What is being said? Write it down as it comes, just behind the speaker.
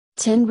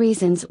10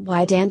 reasons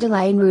why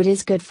dandelion root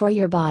is good for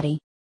your body.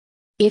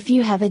 If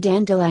you have a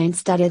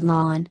dandelion-studded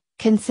lawn,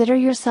 consider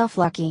yourself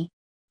lucky.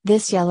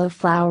 This yellow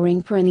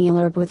flowering perennial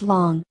herb with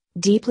long,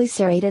 deeply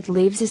serrated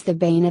leaves is the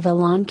bane of a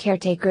lawn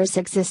caretaker's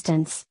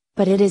existence,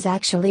 but it is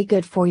actually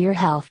good for your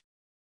health.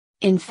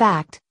 In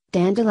fact,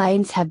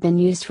 dandelions have been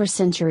used for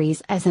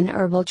centuries as an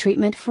herbal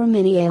treatment for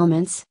many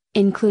ailments,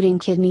 including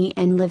kidney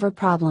and liver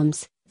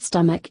problems,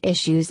 stomach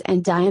issues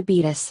and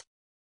diabetes.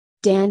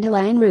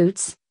 Dandelion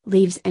roots,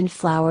 leaves and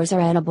flowers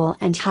are edible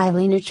and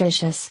highly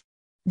nutritious.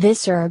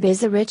 This herb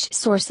is a rich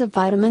source of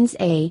vitamins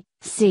A,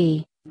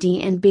 C,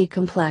 D and B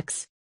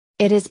complex.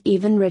 It is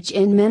even rich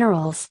in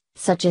minerals,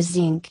 such as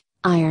zinc,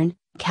 iron,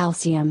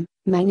 calcium,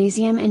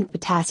 magnesium and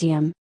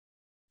potassium.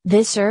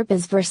 This herb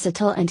is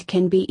versatile and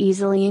can be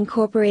easily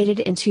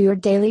incorporated into your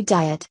daily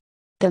diet.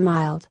 The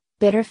mild,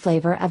 bitter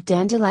flavor of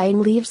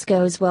dandelion leaves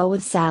goes well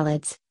with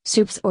salads,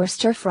 soups or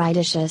stir-fry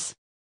dishes.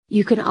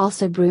 You can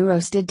also brew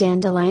roasted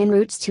dandelion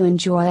roots to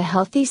enjoy a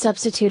healthy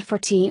substitute for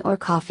tea or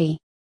coffee.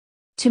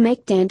 To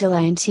make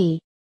dandelion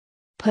tea,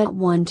 put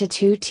 1 to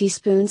 2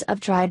 teaspoons of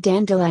dried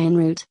dandelion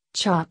root,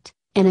 chopped,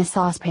 in a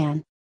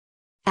saucepan.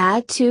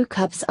 Add 2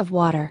 cups of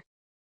water.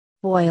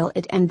 Boil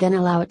it and then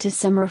allow it to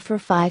simmer for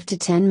 5 to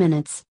 10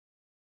 minutes.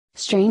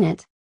 Strain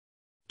it.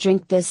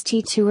 Drink this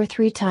tea 2 or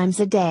 3 times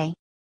a day.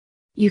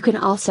 You can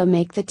also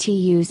make the tea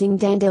using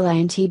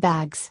dandelion tea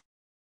bags.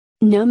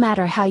 No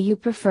matter how you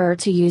prefer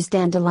to use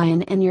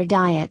dandelion in your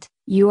diet,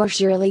 you are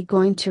surely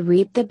going to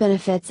reap the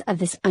benefits of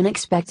this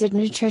unexpected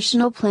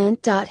nutritional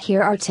plant.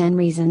 Here are 10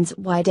 reasons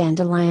why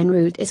dandelion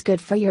root is good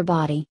for your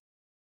body.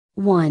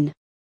 1.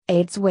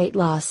 Aids weight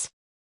loss.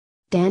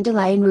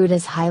 Dandelion root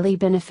is highly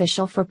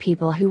beneficial for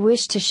people who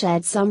wish to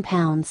shed some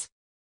pounds.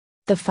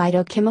 The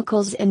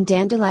phytochemicals in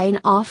dandelion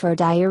offer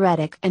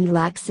diuretic and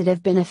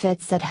laxative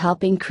benefits that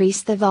help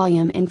increase the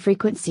volume and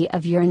frequency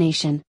of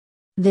urination.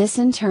 This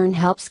in turn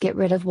helps get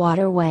rid of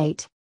water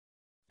weight.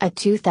 A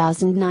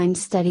 2009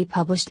 study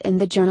published in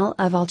the Journal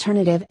of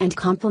Alternative and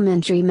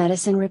Complementary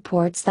Medicine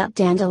reports that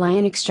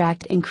dandelion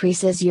extract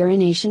increases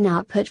urination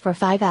output for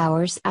 5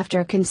 hours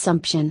after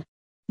consumption.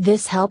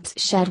 This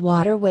helps shed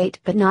water weight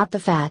but not the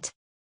fat.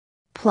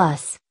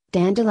 Plus,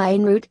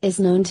 dandelion root is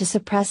known to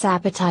suppress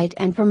appetite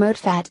and promote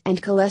fat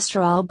and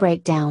cholesterol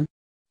breakdown.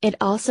 It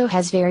also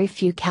has very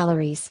few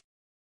calories.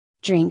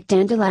 Drink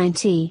dandelion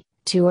tea,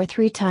 2 or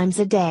 3 times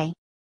a day.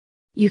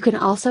 You can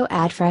also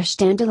add fresh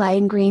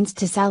dandelion greens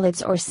to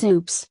salads or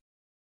soups.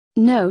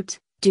 Note,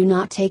 do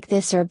not take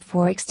this herb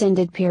for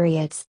extended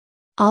periods.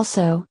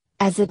 Also,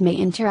 as it may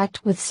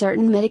interact with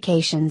certain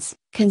medications,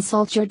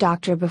 consult your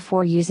doctor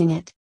before using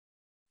it.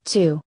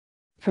 2.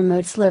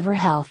 Promotes liver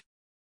health.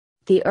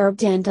 The herb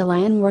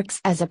dandelion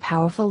works as a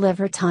powerful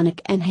liver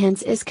tonic and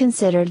hence is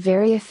considered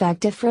very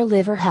effective for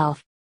liver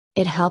health.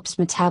 It helps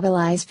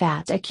metabolize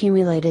fat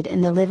accumulated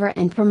in the liver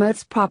and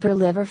promotes proper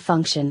liver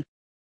function.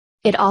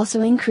 It also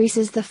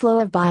increases the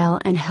flow of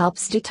bile and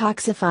helps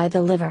detoxify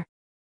the liver.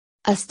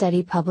 A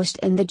study published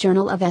in the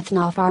Journal of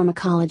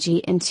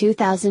Ethnopharmacology in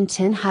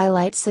 2010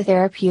 highlights the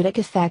therapeutic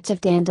effect of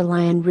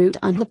dandelion root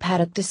on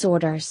hepatic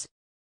disorders.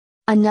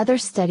 Another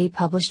study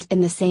published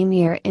in the same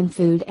year in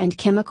Food and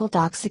Chemical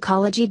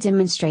Toxicology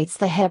demonstrates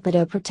the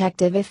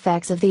hepatoprotective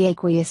effects of the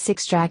aqueous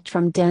extract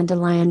from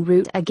dandelion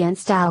root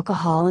against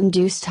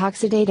alcohol-induced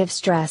oxidative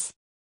stress.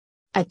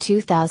 A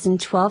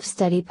 2012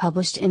 study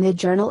published in the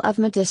Journal of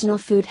Medicinal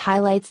Food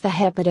highlights the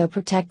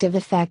hepatoprotective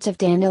effect of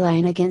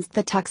dandelion against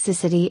the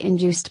toxicity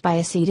induced by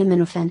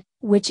acetaminophen,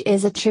 which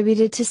is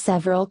attributed to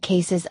several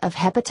cases of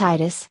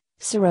hepatitis,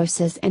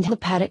 cirrhosis and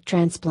hepatic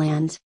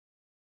transplant.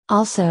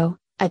 Also,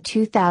 a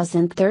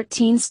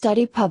 2013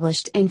 study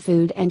published in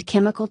Food and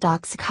Chemical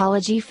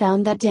Toxicology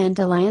found that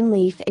dandelion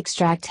leaf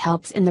extract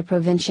helps in the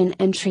prevention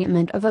and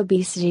treatment of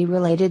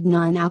obesity-related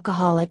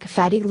non-alcoholic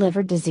fatty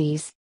liver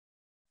disease.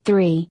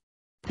 3.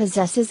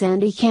 Possesses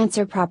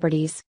anti-cancer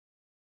properties.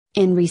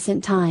 In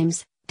recent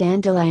times,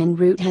 dandelion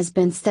root has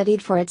been studied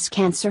for its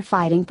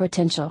cancer-fighting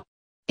potential.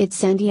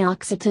 Its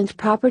antioxidant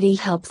property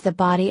helps the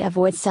body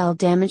avoid cell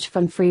damage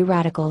from free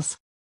radicals.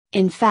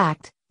 In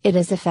fact, it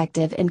is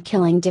effective in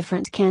killing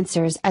different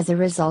cancers as a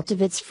result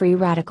of its free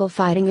radical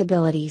fighting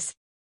abilities.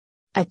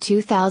 A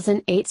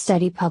 2008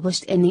 study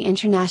published in the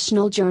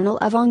International Journal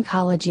of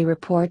Oncology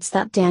reports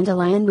that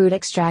dandelion root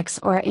extracts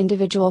or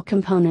individual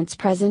components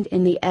present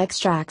in the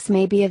extracts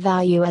may be of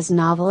value as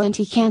novel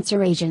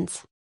anti-cancer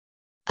agents.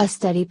 A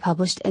study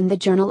published in the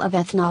Journal of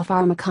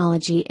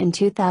Ethnopharmacology in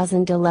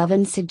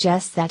 2011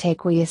 suggests that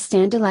aqueous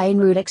dandelion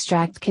root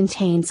extract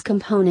contains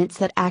components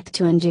that act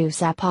to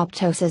induce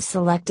apoptosis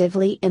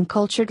selectively in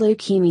cultured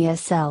leukemia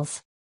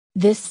cells.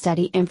 This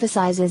study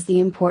emphasizes the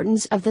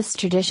importance of this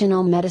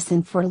traditional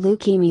medicine for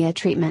leukemia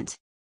treatment.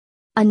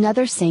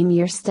 Another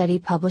same-year study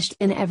published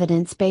in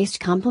Evidence-Based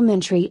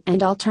Complementary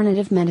and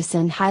Alternative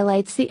Medicine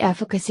highlights the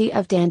efficacy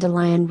of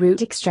dandelion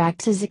root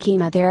extract as a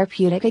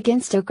chemotherapeutic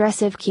against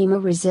aggressive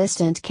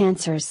chemo-resistant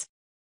cancers.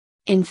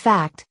 In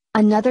fact,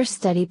 Another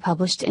study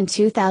published in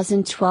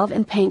 2012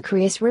 in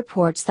Pancreas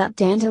reports that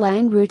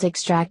dandelion root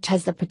extract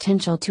has the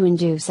potential to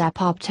induce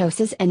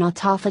apoptosis and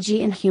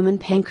autophagy in human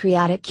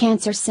pancreatic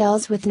cancer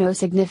cells with no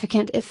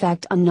significant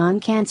effect on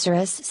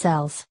non-cancerous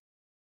cells.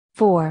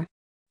 4.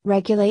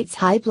 Regulates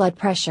high blood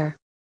pressure.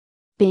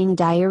 Being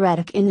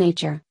diuretic in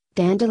nature,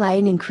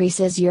 dandelion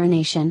increases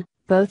urination,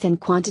 both in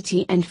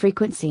quantity and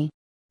frequency.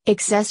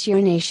 Excess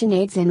urination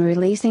aids in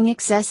releasing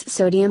excess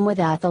sodium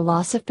without the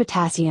loss of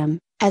potassium,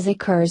 as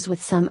occurs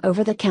with some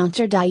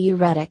over-the-counter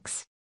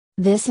diuretics.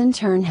 This in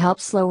turn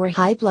helps lower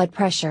high blood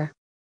pressure.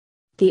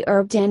 The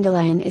herb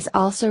dandelion is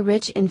also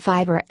rich in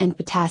fiber and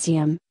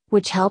potassium,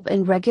 which help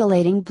in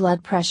regulating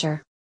blood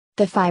pressure.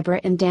 The fiber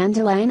in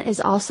dandelion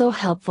is also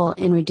helpful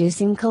in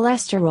reducing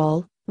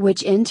cholesterol,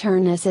 which in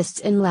turn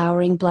assists in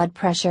lowering blood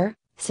pressure,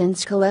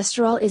 since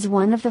cholesterol is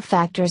one of the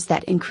factors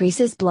that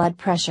increases blood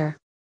pressure.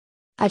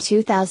 A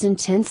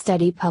 2010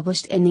 study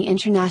published in the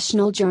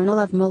International Journal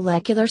of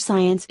Molecular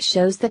Science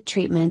shows that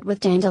treatment with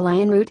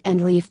dandelion root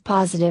and leaf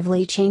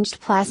positively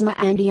changed plasma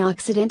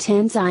antioxidant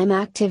enzyme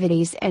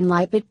activities and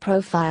lipid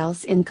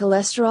profiles in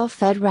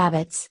cholesterol-fed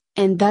rabbits,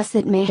 and thus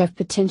it may have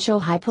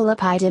potential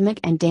hypolipidemic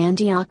and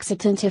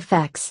antioxidant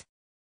effects.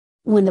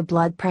 When the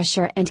blood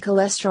pressure and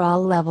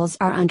cholesterol levels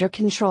are under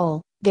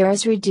control, there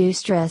is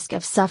reduced risk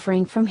of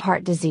suffering from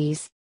heart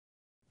disease.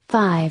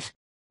 5.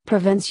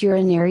 Prevents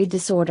urinary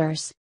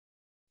disorders.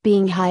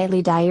 Being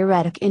highly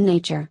diuretic in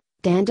nature,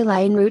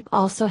 dandelion root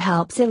also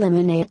helps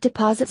eliminate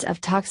deposits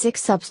of toxic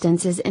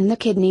substances in the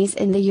kidneys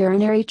in the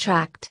urinary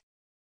tract.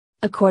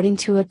 According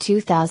to a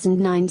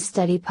 2009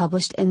 study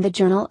published in the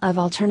Journal of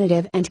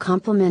Alternative and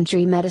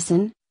Complementary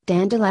Medicine,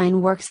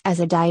 dandelion works as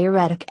a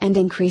diuretic and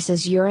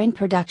increases urine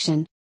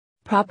production.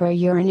 Proper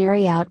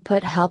urinary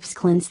output helps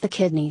cleanse the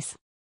kidneys.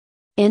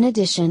 In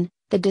addition,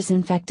 the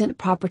disinfectant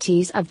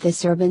properties of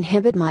this herb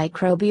inhibit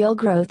microbial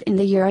growth in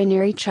the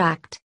urinary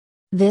tract.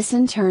 This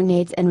in turn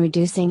aids in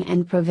reducing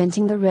and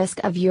preventing the risk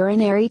of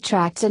urinary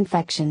tract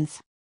infections.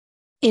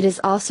 It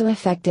is also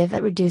effective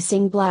at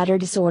reducing bladder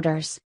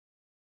disorders.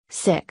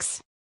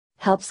 6.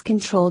 Helps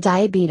control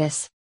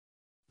diabetes.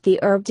 The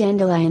herb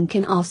dandelion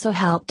can also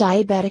help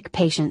diabetic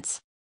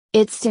patients.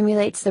 It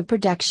stimulates the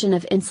production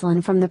of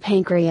insulin from the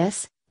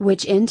pancreas,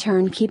 which in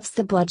turn keeps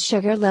the blood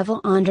sugar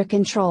level under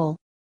control.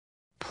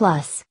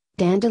 Plus,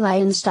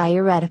 dandelion's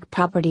diuretic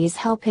properties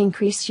help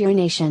increase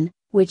urination,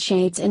 which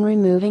aids in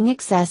removing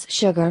excess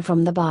sugar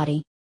from the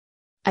body.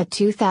 A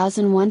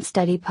 2001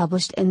 study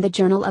published in the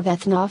Journal of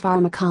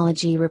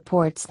Ethnopharmacology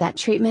reports that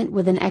treatment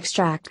with an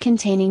extract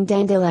containing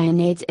dandelion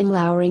aids in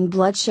lowering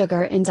blood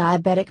sugar in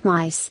diabetic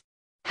mice.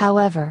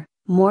 However,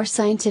 more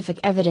scientific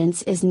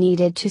evidence is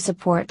needed to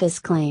support this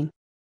claim.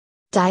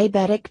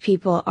 Diabetic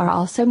people are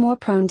also more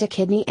prone to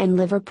kidney and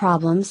liver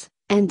problems,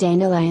 and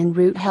dandelion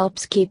root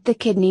helps keep the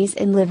kidneys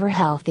and liver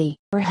healthy.